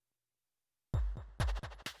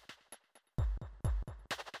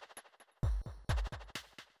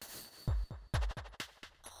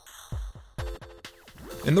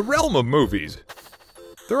In the realm of movies,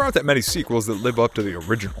 there aren't that many sequels that live up to the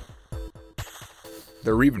original.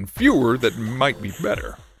 There are even fewer that might be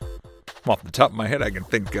better. Off the top of my head, I can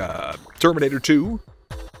think Terminator 2,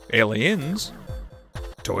 Aliens,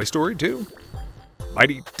 Toy Story 2,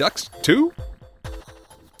 Mighty Ducks 2?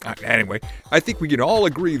 Anyway, I think we can all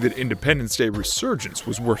agree that Independence Day Resurgence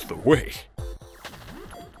was worth the wait.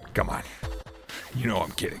 Come on. You know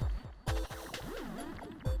I'm kidding.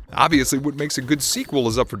 Obviously, what makes a good sequel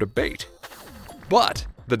is up for debate. But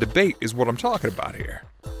the debate is what I'm talking about here.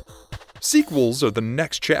 Sequels are the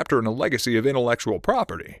next chapter in a legacy of intellectual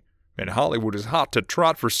property, and Hollywood is hot to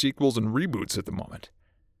trot for sequels and reboots at the moment.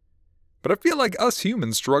 But I feel like us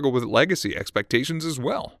humans struggle with legacy expectations as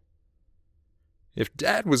well. If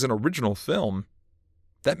Dad was an original film,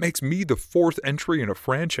 that makes me the fourth entry in a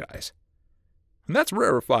franchise. And that's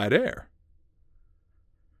rarefied air.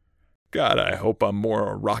 God, I hope I'm more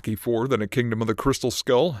a Rocky IV than a Kingdom of the Crystal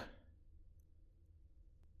Skull.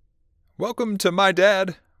 Welcome to My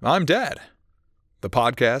Dad, I'm Dad. The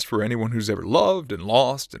podcast for anyone who's ever loved and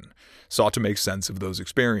lost and sought to make sense of those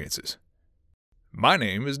experiences. My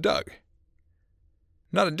name is Doug.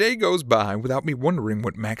 Not a day goes by without me wondering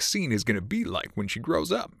what Maxine is going to be like when she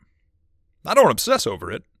grows up. I don't obsess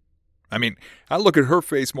over it. I mean, I look at her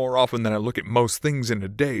face more often than I look at most things in a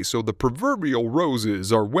day, so the proverbial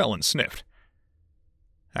roses are well and sniffed.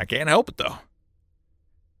 I can't help it, though.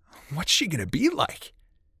 What's she going to be like?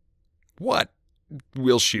 What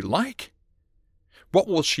will she like? What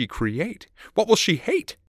will she create? What will she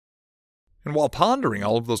hate? And while pondering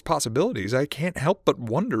all of those possibilities, I can't help but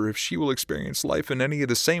wonder if she will experience life in any of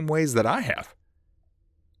the same ways that I have.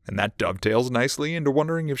 And that dovetails nicely into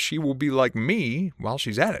wondering if she will be like me while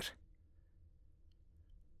she's at it.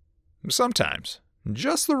 Sometimes,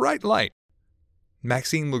 just the right light,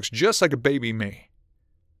 Maxine looks just like a baby me.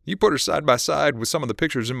 You put her side by side with some of the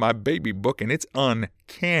pictures in my baby book and it's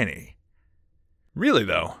uncanny. Really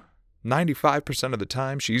though, 95% of the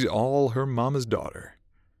time she's all her mama's daughter.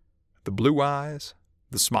 The blue eyes,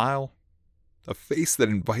 the smile, a face that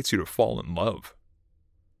invites you to fall in love.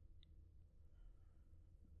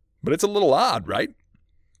 But it's a little odd, right?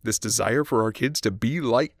 This desire for our kids to be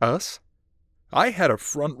like us? I had a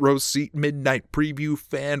front row seat midnight preview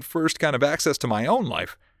fan first kind of access to my own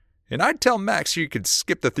life, and I'd tell Max she could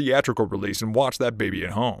skip the theatrical release and watch that baby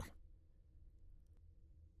at home.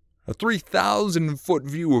 A 3,000-foot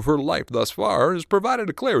view of her life thus far has provided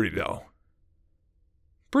a clarity, though.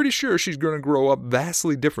 Pretty sure she's going to grow up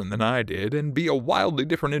vastly different than I did and be a wildly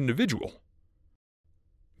different individual.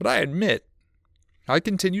 But I admit, I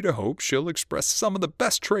continue to hope she'll express some of the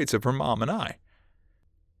best traits of her mom and I.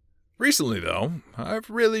 Recently, though, I've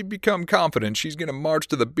really become confident she's going to march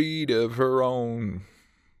to the beat of her own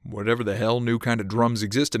whatever the hell new kind of drums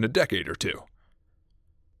exist in a decade or two.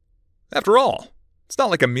 After all, it's not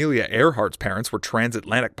like Amelia Earhart's parents were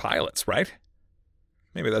transatlantic pilots, right?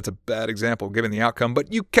 Maybe that's a bad example given the outcome,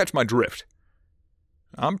 but you catch my drift.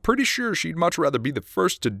 I'm pretty sure she'd much rather be the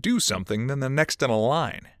first to do something than the next in a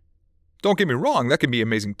line. Don't get me wrong, that can be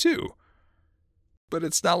amazing too. But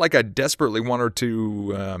it's not like I desperately want her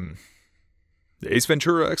to, Ace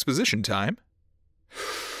Ventura exposition time.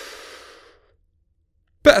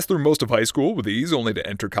 Pass through most of high school with ease, only to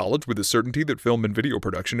enter college with the certainty that film and video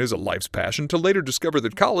production is a life's passion, to later discover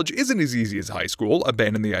that college isn't as easy as high school,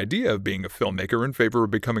 abandon the idea of being a filmmaker in favor of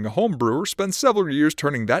becoming a home brewer, spend several years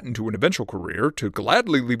turning that into an eventual career, to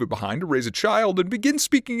gladly leave it behind to raise a child, and begin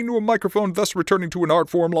speaking into a microphone, thus returning to an art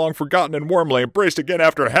form long forgotten and warmly embraced again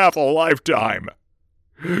after half a lifetime.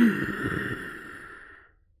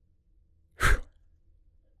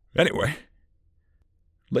 Anyway,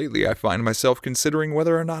 lately I find myself considering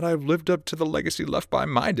whether or not I've lived up to the legacy left by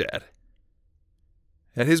my dad.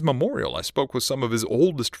 At his memorial, I spoke with some of his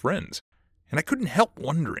oldest friends, and I couldn't help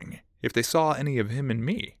wondering if they saw any of him in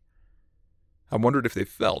me. I wondered if they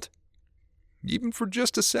felt, even for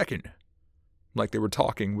just a second, like they were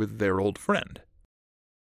talking with their old friend.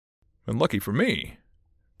 And lucky for me,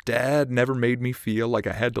 Dad never made me feel like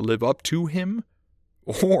I had to live up to him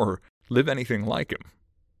or live anything like him.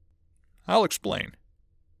 I'll explain.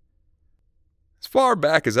 As far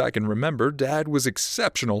back as I can remember, Dad was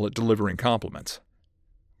exceptional at delivering compliments.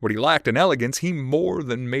 What he lacked in elegance, he more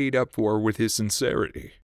than made up for with his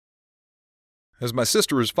sincerity. As my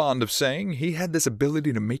sister is fond of saying, he had this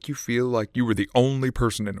ability to make you feel like you were the only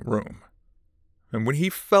person in the room. And when he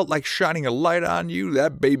felt like shining a light on you,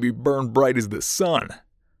 that baby burned bright as the sun.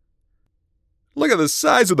 Look at the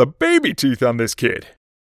size of the baby teeth on this kid.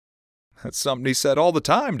 That's something he said all the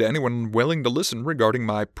time to anyone willing to listen regarding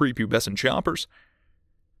my prepubescent chompers.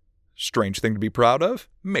 Strange thing to be proud of?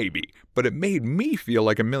 Maybe, but it made me feel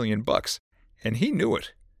like $1,000,000, and he knew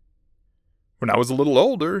it. When I was a little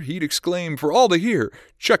older, he'd exclaim for all to hear,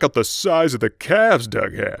 "Check out the size of the calves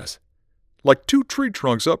Doug has. Like 2 tree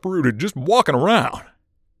trunks uprooted just walking around."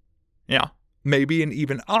 Yeah, maybe an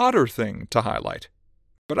even odder thing to highlight,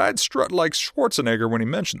 but I'd strut like Schwarzenegger when he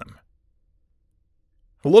mentioned them.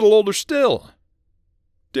 A little older still.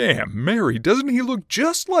 Damn, Mary, doesn't he look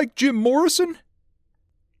just like Jim Morrison?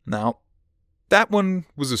 Now, that one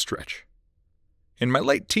was a stretch. In my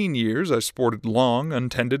late teen years, I sported long,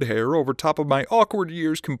 untended hair over top of my awkward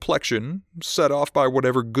years complexion, set off by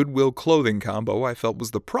whatever Goodwill clothing combo I felt was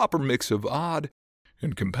the proper mix of odd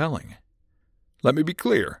and compelling. Let me be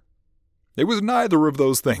clear. It was neither of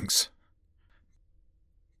those things.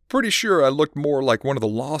 Pretty sure I looked more like one of the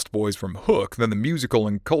Lost Boys from Hook than the musical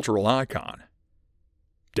and cultural icon.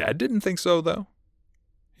 Dad didn't think so, though.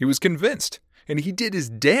 He was convinced, and he did his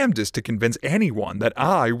damnedest to convince anyone that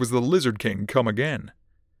I was the Lizard King come again.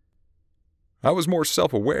 I was more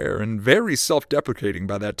self-aware and very self-deprecating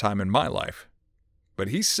by that time in my life. But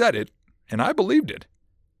he said it, and I believed it.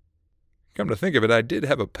 Come to think of it, I did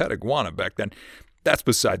have a pet iguana back then. That's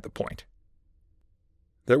beside the point.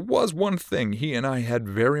 There was one thing he and I had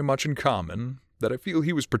very much in common that I feel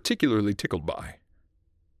he was particularly tickled by.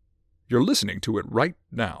 You're listening to it right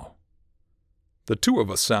now. The two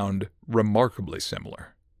of us sound remarkably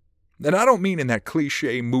similar. And I don't mean in that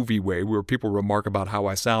cliché movie way where people remark about how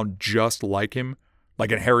I sound just like him,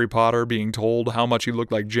 like in Harry Potter being told how much he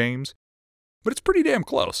looked like James, but it's pretty damn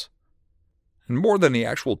close. And more than the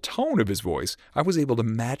actual tone of his voice, I was able to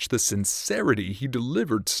match the sincerity he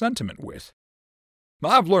delivered sentiment with.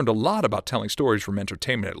 I've learned a lot about telling stories from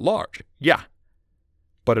entertainment at large, yeah.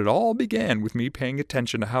 But it all began with me paying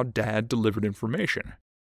attention to how Dad delivered information.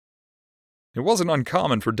 It wasn't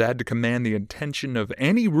uncommon for Dad to command the attention of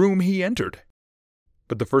any room he entered.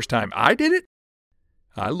 But the first time I did it,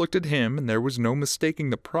 I looked at him and there was no mistaking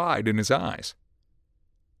the pride in his eyes.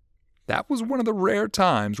 That was one of the rare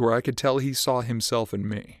times where I could tell he saw himself in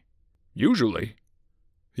me. Usually,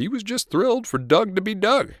 he was just thrilled for Doug to be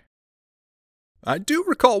Doug. I do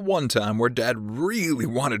recall one time where Dad really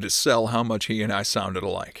wanted to sell how much he and I sounded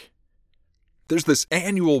alike. There's this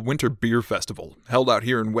annual winter beer festival held out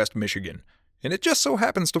here in West Michigan, and it just so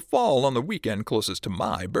happens to fall on the weekend closest to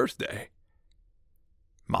my birthday.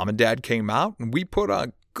 Mom and Dad came out, and we put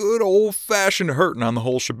a good old-fashioned hurtin' on the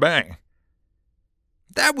whole shebang.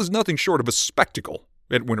 That was nothing short of a spectacle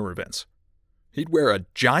at winter events. He'd wear a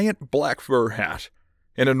giant black fur hat,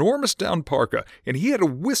 an enormous down parka, and he had a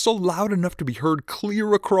whistle loud enough to be heard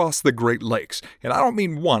clear across the Great Lakes. And I don't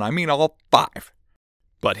mean one, I mean all 5.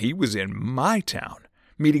 But he was in my town,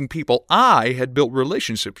 meeting people I had built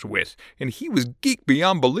relationships with, and he was geek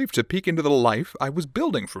beyond belief to peek into the life I was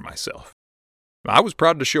building for myself. I was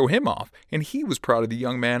proud to show him off, and he was proud of the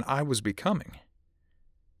young man I was becoming.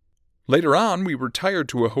 Later on, we retired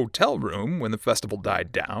to a hotel room when the festival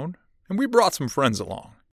died down, and we brought some friends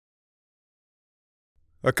along.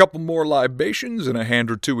 A couple more libations and a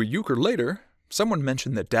hand or two of euchre later, someone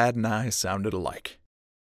mentioned that Dad and I sounded alike.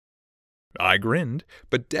 I grinned,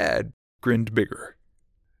 but Dad grinned bigger.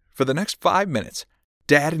 For the next 5 minutes,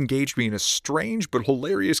 Dad engaged me in a strange but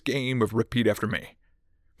hilarious game of repeat after me.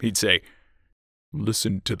 He'd say,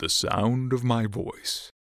 "Listen to the sound of my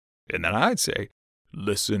voice." And then I'd say,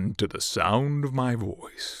 "Listen to the sound of my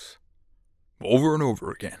voice." Over and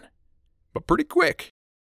over again. But pretty quick.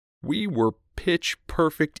 We were pitch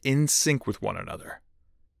perfect in sync with one another.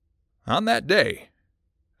 On that day,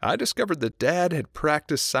 I discovered that Dad had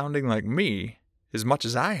practiced sounding like me as much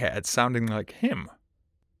as I had sounding like him.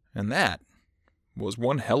 And that was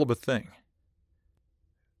one hell of a thing.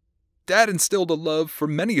 Dad instilled a love for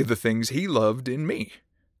many of the things he loved in me.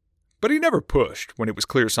 But he never pushed when it was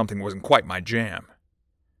clear something wasn't quite my jam.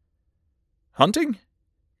 Hunting?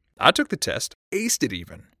 I took the test, aced it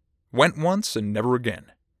even. Went once and never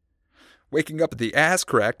again. Waking up at the ass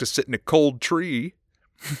crack to sit in a cold tree.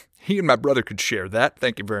 He and my brother could share that,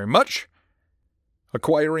 thank you very much.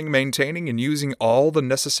 Acquiring, maintaining, and using all the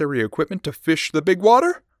necessary equipment to fish the big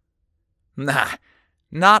water? Nah,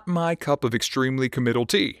 not my cup of extremely committal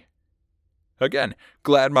tea. Again,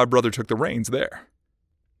 glad my brother took the reins there.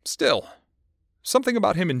 Still, something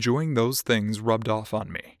about him enjoying those things rubbed off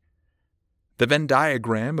on me. The Venn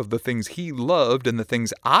diagram of the things he loved and the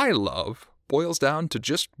things I love boils down to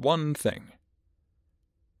just one thing.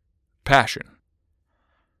 Passion.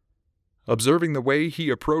 Observing the way he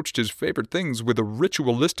approached his favorite things with a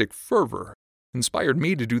ritualistic fervor inspired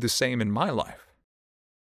me to do the same in my life.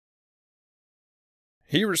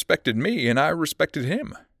 He respected me and I respected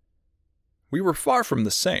him. We were far from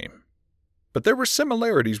the same, but there were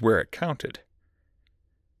similarities where it counted.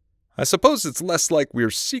 I suppose it's less like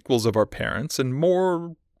we're sequels of our parents and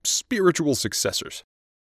more spiritual successors.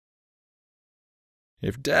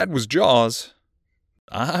 If Dad was Jaws,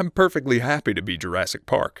 I'm perfectly happy to be Jurassic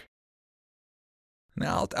Park.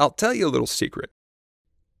 Now, I'll tell you a little secret.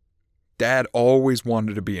 Dad always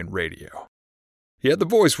wanted to be in radio. He had the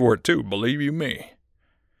voice for it too, believe you me.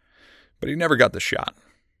 But he never got the shot.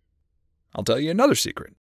 I'll tell you another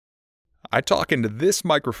secret. I talk into this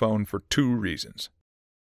microphone for 2 reasons.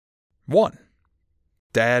 1,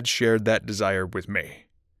 Dad shared that desire with me.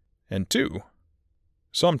 And 2,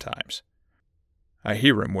 sometimes, I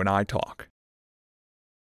hear him when I talk.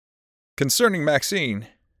 Concerning Maxine,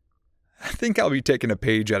 I think I'll be taking a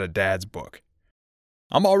page out of Dad's book.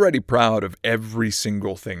 I'm already proud of every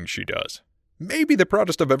single thing she does. Maybe the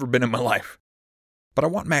proudest I've ever been in my life. But I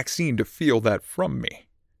want Maxine to feel that from me.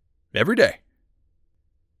 Every day.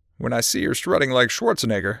 When I see her strutting like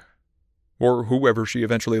Schwarzenegger, or whoever she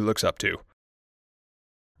eventually looks up to,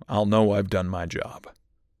 I'll know I've done my job.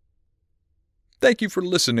 Thank you for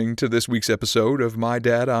listening to this week's episode of My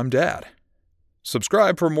Dad, I'm Dad.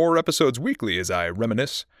 Subscribe for more episodes weekly as I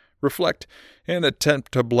reminisce, reflect, and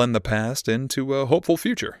attempt to blend the past into a hopeful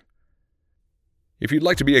future. If you'd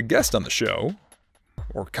like to be a guest on the show,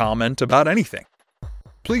 or comment about anything,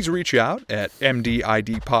 please reach out at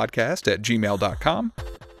mdidpodcast@gmail.com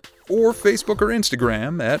or Facebook or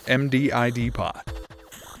Instagram at mdidpod.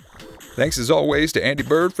 Thanks as always to Andy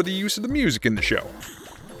Bird for the use of the music in the show.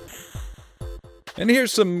 And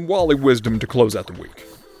here's some Wally wisdom to close out the week.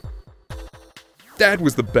 Dad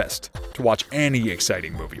was the best to watch any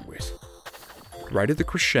exciting movie with. Right at the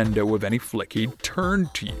crescendo of any flick, he'd turn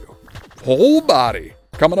to you, whole body,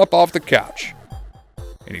 coming up off the couch.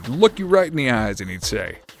 And he'd look you right in the eyes and he'd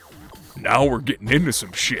say, "Now we're getting into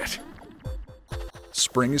some shit.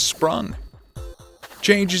 Spring is sprung.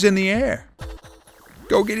 Change is in the air.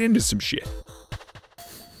 Go get into some shit."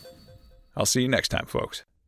 I'll see you next time, folks.